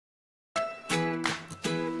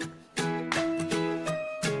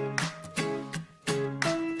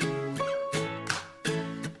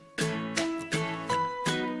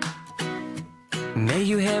May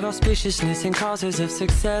you have auspiciousness and causes of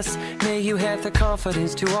success. May you have the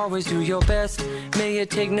confidence to always do your best. May you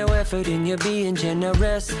take no effort in your being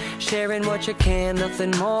generous, sharing what you can,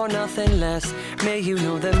 nothing more, nothing less. May you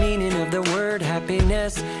know the meaning of the word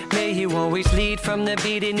happiness. May you always lead from the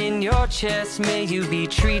beating in your chest. May you be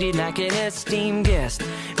treated like an esteemed guest.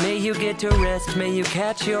 May you get to rest, may you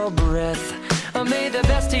catch your breath. May the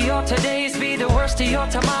best of your todays be the worst of your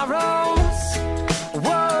tomorrows.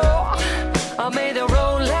 Whoa. May the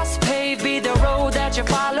road less paved be the road that you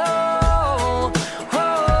follow.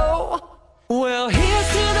 Oh. Well, here's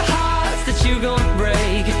to the hearts that you're gonna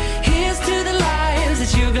break. Here's to the lives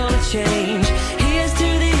that you're gonna change. Here's to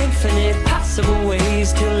the infinite possible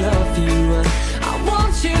ways to love you. I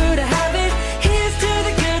want you to have it. Here's to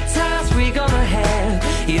the good times we're gonna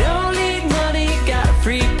have. You don't need money, got a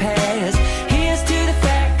free pass. Here's to the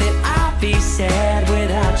fact that I'll be sad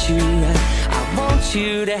without you. I want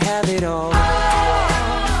you to have it all.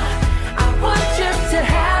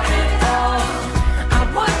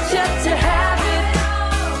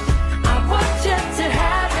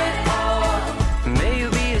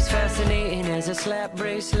 Slap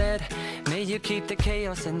bracelet. May you keep the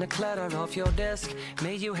chaos and the clutter off your desk.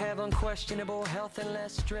 May you have unquestionable health and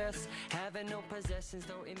less stress. Having no possessions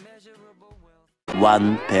though immeasurable wealth.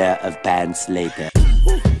 One pair of pants later.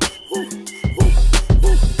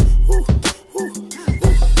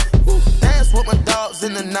 Dance with my dogs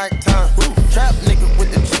in the nighttime. Trap nigga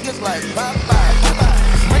with the triggers like Popeye.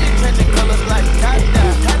 Money changing colors like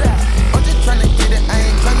tie-dye. I'm just trying to get it, I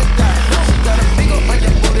ain't trying to die. She got a big ol'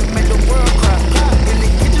 onion booty, make the world cry. In the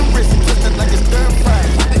kitchen, wrist twisted like it's stir fry.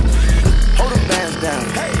 Hold them bands down,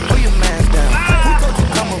 hold your mans down. Who told you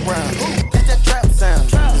come around? It's that trap sound.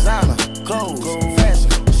 Designer, clothes,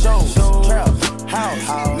 fashion, shows, trap, house,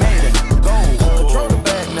 made it, gold. Control the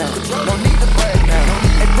bag now, no need to brag now.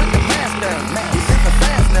 Hey, put the mask down, you think the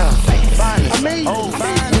fast now. Finest, old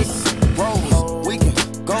finest, rose, we can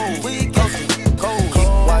go, cold.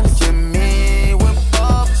 Keep watching me whip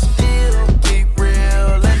up, still keep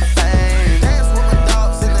real and fame. Dance with my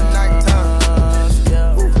dogs in the nighttime.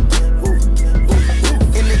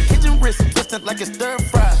 In the kitchen, wrist twisted like it's stir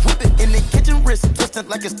fry. Whip it in the kitchen, wrist twisted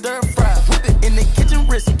like it's stir fry. Whip it in the kitchen,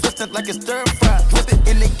 wrist twisted like it's stir fry. Whip it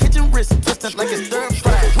in the kitchen, wrist twisted like it's stir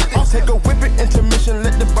fry. I'll take a whip it, intermission,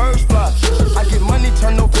 let the birds fly. I get money,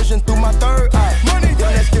 turn no vision through my third eye. Money,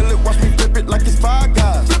 run that skillet, watch me flip it like it's Five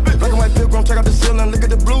Guys. Black and white pilgrim, check out the ceiling, look at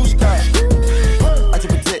the blue sky. I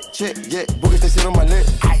took a check, yeah, boogers they sit on my neck.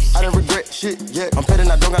 I don't regret shit, yeah, I'm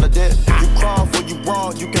petting, I don't got a debt. You crawl for you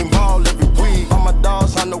wall, you can't ball every week. All my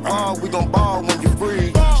dogs on the wall, we gon' ball when you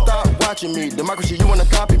free. Stop watching me, democracy, you wanna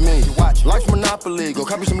copy me. Life Monopoly, go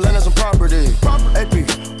copy some land and some property. AP,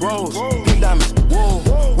 rose, pink diamonds, wool.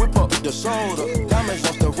 Whip up the soda, diamonds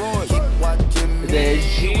off the road. There's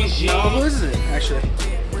Gigi. No, who is it, actually?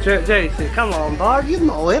 JC, come on, dog, you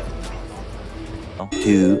know it.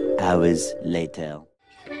 2 hours later.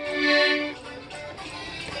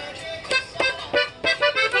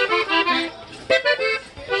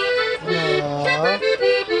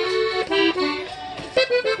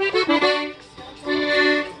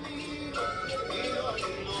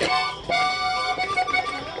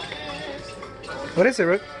 What is it,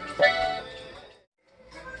 Rook?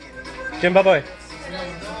 Jimbo boy.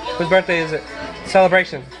 Whose birthday is it?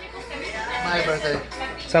 Celebration. My birthday.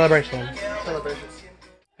 Celebration. Celebration.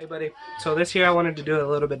 Hey buddy. So this year I wanted to do it a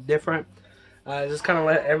little bit different. Just kind of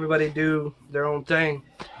let everybody do their own thing.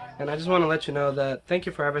 And I just want to let you know that thank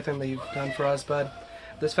you for everything that you've done for us, bud.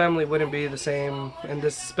 This family wouldn't be the same, and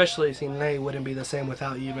this especially Sinlay wouldn't be the same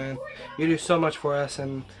without you, man. You do so much for us,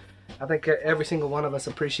 and I think every single one of us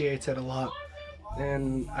appreciates it a lot.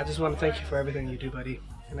 And I just want to thank you for everything you do, buddy.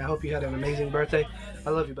 And I hope you had an amazing birthday. I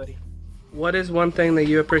love you, buddy. What is one thing that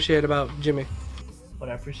you appreciate about Jimmy? What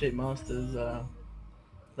I appreciate most is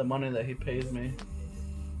the money that he pays me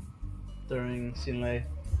during Sinlay.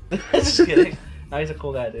 Just kidding. No, he's a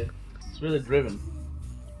cool guy, dude. He's really driven.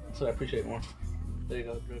 That's what I appreciate more. There you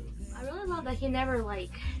go, driven. I really love that he never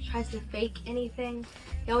like tries to fake anything.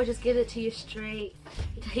 He always just gives it to you straight.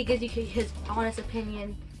 He gives you his honest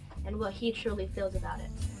opinion and what he truly feels about it.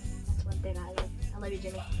 That's one thing I love. I love you,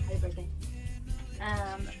 Jimmy. Happy birthday.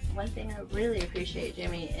 One thing I really appreciate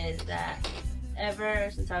Jimmy is that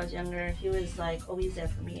ever since I was younger, he was like always there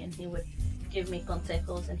for me, and he would give me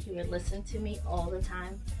consejos and he would listen to me all the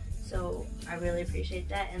time. So I really appreciate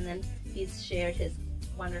that. And then he's shared his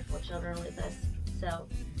wonderful children with us. So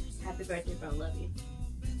happy birthday, bro. Love you.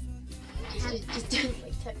 Just do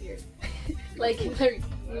like tap your like Here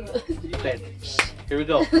we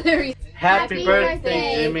go. Happy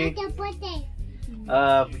birthday, Jimmy.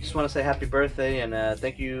 We just want to say happy birthday and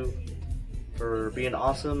thank you for being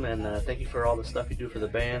awesome, and thank you for all the stuff you do for the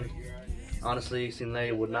band. Honestly, Sin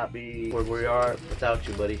Ley would not be where we are without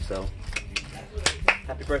you, buddy. So,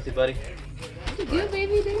 happy birthday, buddy. You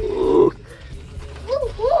baby.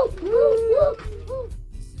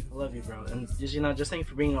 I love you, bro, and just thank you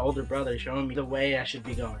for being an older brother, showing me the way I should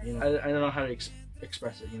be going. I don't know how to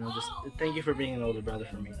express it. Just thank you for being an older brother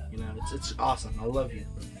for me. It's awesome. I love you.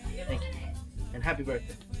 Thank you, and happy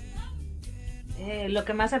birthday. Lo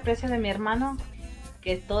que más aprecio de mi hermano,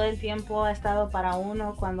 que todo el tiempo ha estado para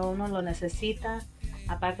uno cuando uno lo necesita.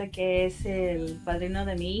 Aparte que es el padrino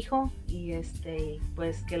de mi hijo y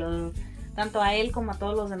pues que tanto a él como a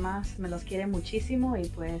todos los demás me los quiere muchísimo y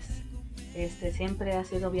pues siempre ha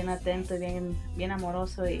sido bien atento y bien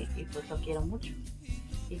amoroso y pues lo quiero mucho.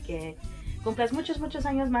 Y que cumplas muchos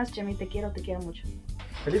años más, Jimmy, te quiero mucho.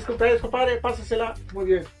 Feliz cumpleaños, compadre, pásasela muy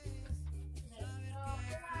bien.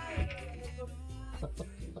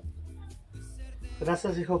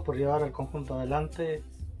 Gracias, hijo, por llevar el conjunto adelante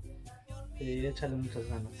y échale muchas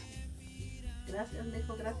ganas. Gracias,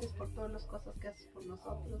 mijo, gracias por todas las cosas que haces por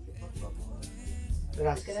nosotros y por todo.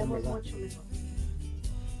 Gracias, Te queremos mucho, mijo.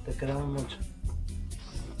 Te queremos mucho.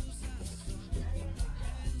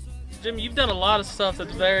 Jimmy, you've done a lot of stuff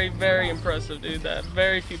that's very, very impressive, dude, that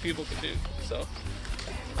very few people can do. So,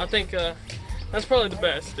 I think that's probably the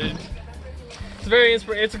best, dude. It's very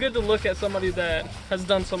inspiring. It's good to look at somebody that has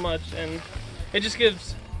done so much, and it just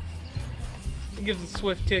gives a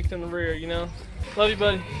swift kick in the rear, Love you,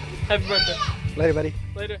 buddy. Happy birthday. Later, buddy.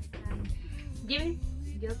 Later. Jimmy,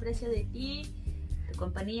 yo aprecio de ti, tu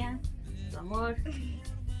compañía, tu amor.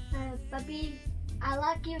 Papi, I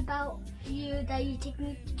like it about you that you take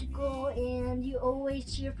me to school and you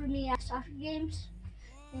always cheer for me at soccer games.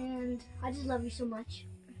 And I just love you so much.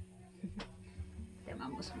 Te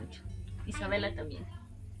amamos mucho. Isabela también.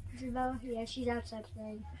 Isabel, yeah, she's outside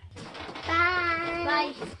playing.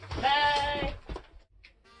 Bye. Bye.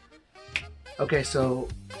 Okay, so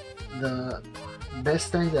the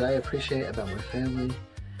best thing that I appreciate about my family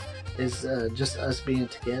is just us being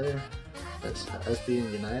together, us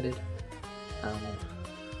being united. I'm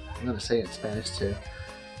going to say it in Spanish too.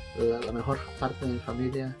 La mejor parte de mi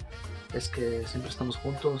familia es que siempre estamos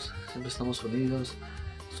juntos, siempre estamos unidos,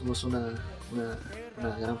 somos una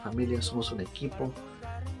gran familia, somos un equipo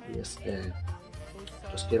y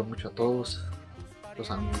los quiero mucho a todos,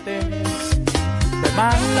 los amo. De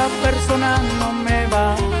mala persona no me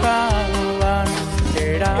bajaban,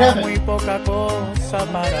 era muy poca cosa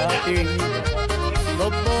para ti. No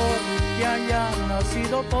porque haya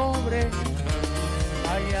nacido pobre,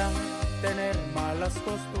 vaya a tener malas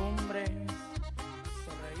costumbres.